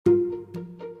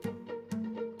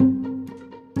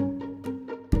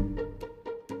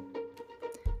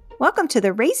Welcome to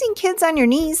the Raising Kids on Your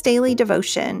Knees daily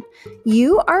devotion.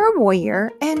 You are a warrior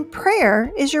and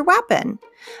prayer is your weapon.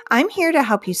 I'm here to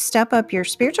help you step up your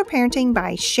spiritual parenting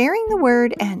by sharing the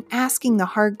word and asking the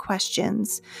hard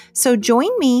questions. So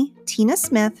join me, Tina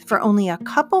Smith, for only a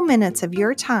couple minutes of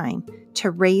your time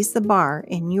to raise the bar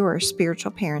in your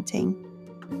spiritual parenting.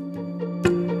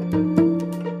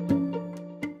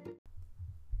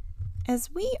 As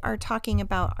we are talking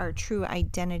about our true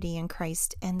identity in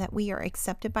Christ and that we are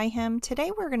accepted by Him,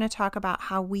 today we're going to talk about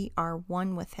how we are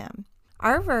one with Him.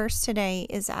 Our verse today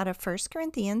is out of 1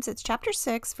 Corinthians. It's chapter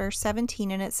 6, verse 17,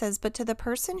 and it says, "But to the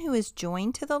person who is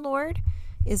joined to the Lord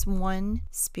is one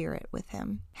spirit with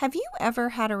Him." Have you ever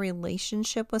had a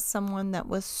relationship with someone that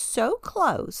was so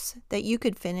close that you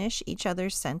could finish each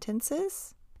other's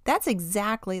sentences? That's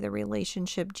exactly the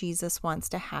relationship Jesus wants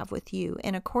to have with you.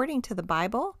 And according to the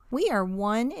Bible, we are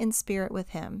one in spirit with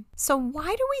Him. So why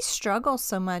do we struggle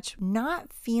so much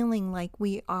not feeling like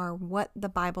we are what the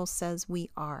Bible says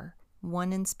we are,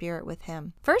 one in spirit with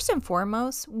Him? First and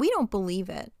foremost, we don't believe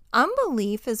it.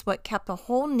 Unbelief is what kept a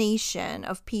whole nation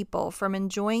of people from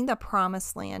enjoying the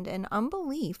promised land, and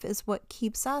unbelief is what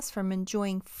keeps us from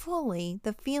enjoying fully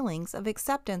the feelings of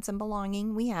acceptance and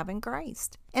belonging we have in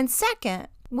Christ. And second,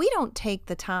 we don't take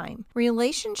the time.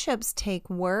 Relationships take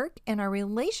work, and our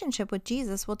relationship with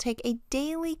Jesus will take a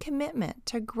daily commitment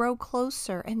to grow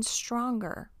closer and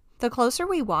stronger. The closer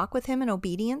we walk with Him in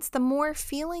obedience, the more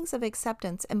feelings of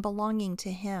acceptance and belonging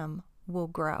to Him will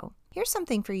grow. Here's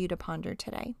something for you to ponder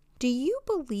today. Do you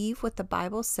believe what the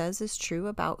Bible says is true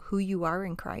about who you are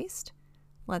in Christ?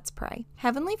 Let's pray.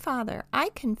 Heavenly Father, I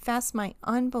confess my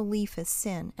unbelief is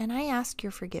sin, and I ask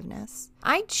your forgiveness.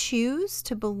 I choose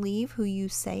to believe who you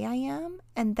say I am,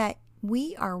 and that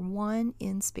we are one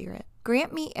in spirit.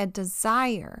 Grant me a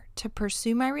desire to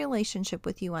pursue my relationship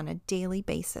with you on a daily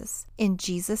basis. In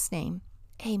Jesus' name,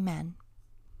 amen.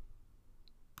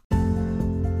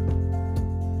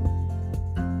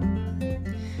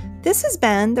 This has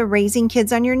been the Raising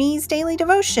Kids on Your Knees daily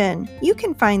devotion. You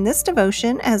can find this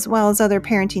devotion as well as other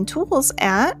parenting tools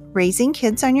at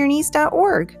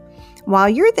raisingkidsonyourknees.org. While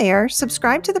you're there,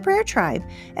 subscribe to the Prayer Tribe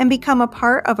and become a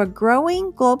part of a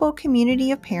growing global community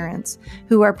of parents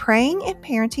who are praying and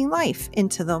parenting life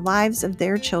into the lives of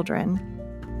their children.